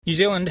New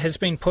Zealand has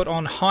been put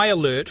on high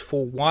alert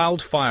for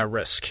wildfire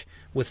risk,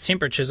 with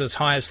temperatures as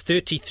high as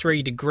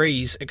 33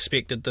 degrees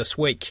expected this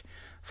week.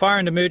 Fire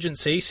and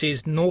Emergency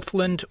says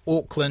Northland,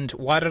 Auckland,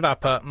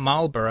 Wairarapa,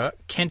 Marlborough,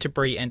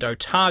 Canterbury and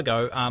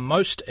Otago are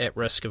most at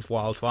risk of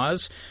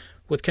wildfires,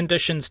 with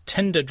conditions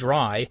tinder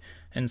dry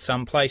in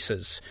some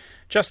places.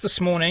 Just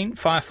this morning,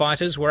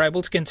 firefighters were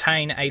able to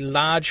contain a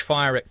large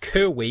fire at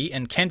Kirwee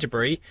in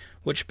Canterbury,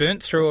 which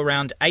burnt through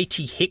around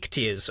 80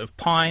 hectares of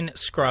pine,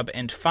 scrub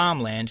and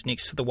farmland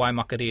next to the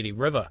Waimakariri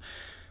River.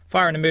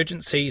 Fire and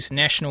Emergency's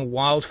National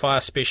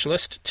Wildfire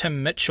Specialist,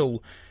 Tim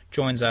Mitchell,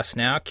 joins us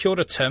now. Kia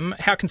ora, Tim.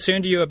 How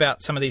concerned are you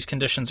about some of these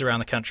conditions around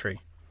the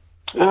country?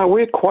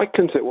 We're quite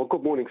concerned. Well,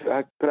 good morning,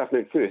 good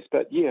afternoon first.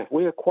 But yeah,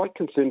 we're quite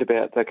concerned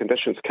about the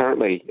conditions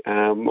currently.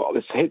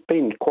 This has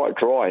been quite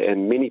dry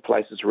in many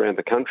places around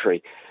the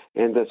country,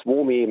 and this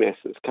warm air mass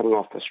that's coming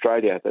off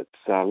Australia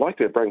that's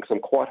likely to bring some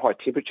quite high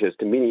temperatures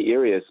to many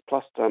areas,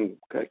 plus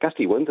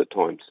gusty winds at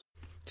times.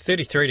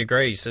 33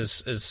 degrees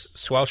is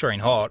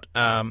sweltering hot.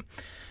 How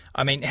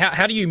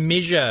do you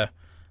measure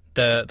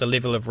the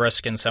level of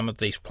risk in some of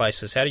these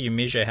places? How do you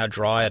measure how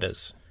dry it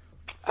is?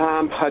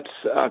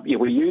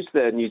 We use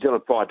the New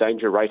Zealand Fire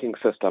Danger Rating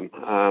System,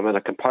 and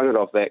a component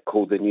of that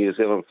called the New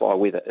Zealand Fire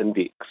Weather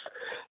Index.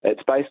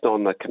 It's based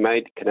on the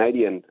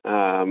Canadian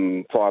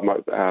fire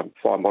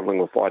modelling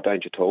with fire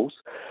danger tools,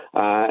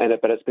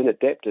 but it's been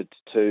adapted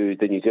to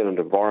the New Zealand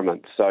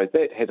environment. So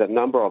that has a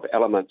number of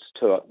elements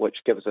to it, which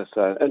gives us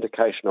an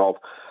indication of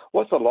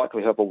what's the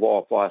likelihood of a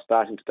wildfire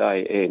starting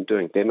today and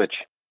doing damage.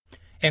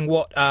 And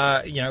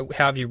how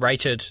have you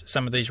rated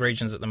some of these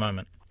regions at the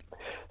moment?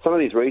 Some of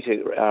these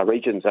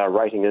regions are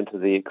rating into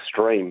the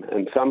extreme,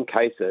 in some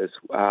cases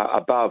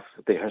above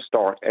the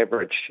historic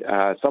average.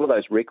 Some of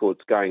those records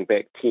going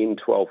back 10,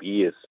 12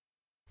 years.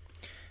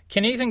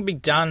 Can anything be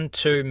done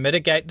to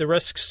mitigate the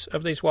risks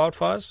of these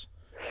wildfires?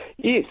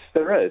 Yes,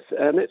 there is,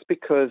 and that's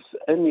because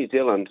in New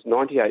Zealand,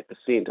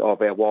 98%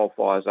 of our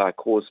wildfires are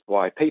caused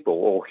by people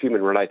or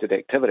human-related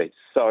activities.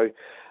 So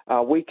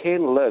we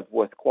can live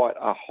with quite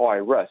a high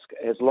risk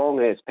as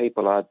long as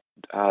people are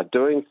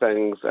doing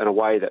things in a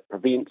way that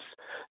prevents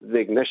the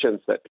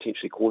ignitions that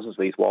potentially causes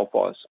these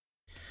wildfires.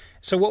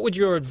 So what would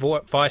your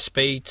advice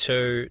be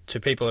to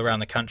people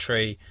around the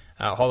country,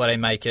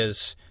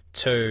 holidaymakers,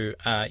 to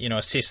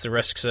assess the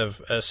risks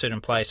of a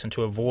certain place and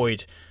to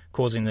avoid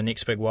causing the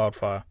next big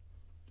wildfire?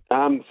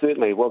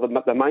 Certainly. Well,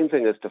 the main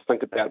thing is to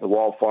think about the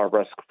wildfire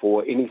risk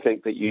for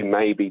anything that you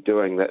may be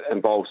doing that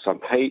involves some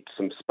heat,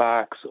 some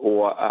sparks,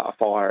 or a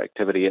fire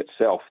activity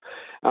itself.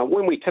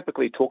 When we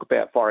typically talk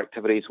about fire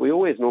activities, we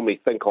always normally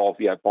think of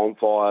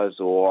bonfires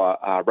or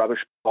rubbish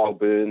pile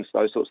burns,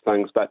 those sorts of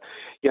things. But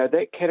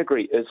that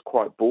category is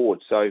quite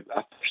broad. So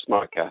a fish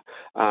smoker,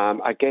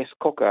 a gas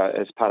cooker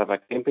as part of a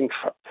camping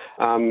trip,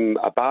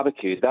 a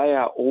barbecue, they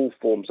are all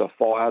forms of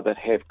fire that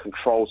have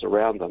controls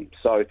around them.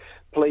 So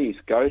please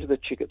go to the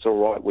Check It's All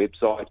Right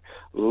website,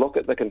 look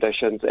at the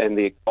conditions and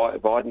the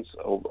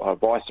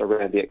advice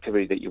around the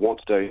activity that you want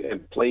to do,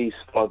 and please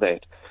follow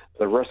that.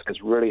 The risk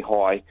is really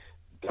high.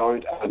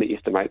 Don't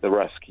underestimate the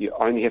risk. You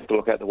only have to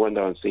look out the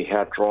window and see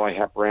how dry,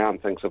 how brown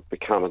things have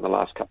become in the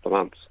last couple of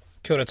months.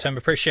 Kia ora, Tim.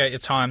 Appreciate your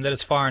time. That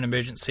is Fire and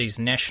Emergency's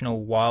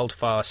National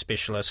Wildfire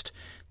Specialist,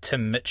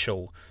 Tim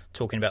Mitchell,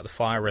 talking about the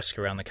fire risk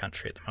around the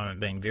country at the moment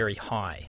being very high.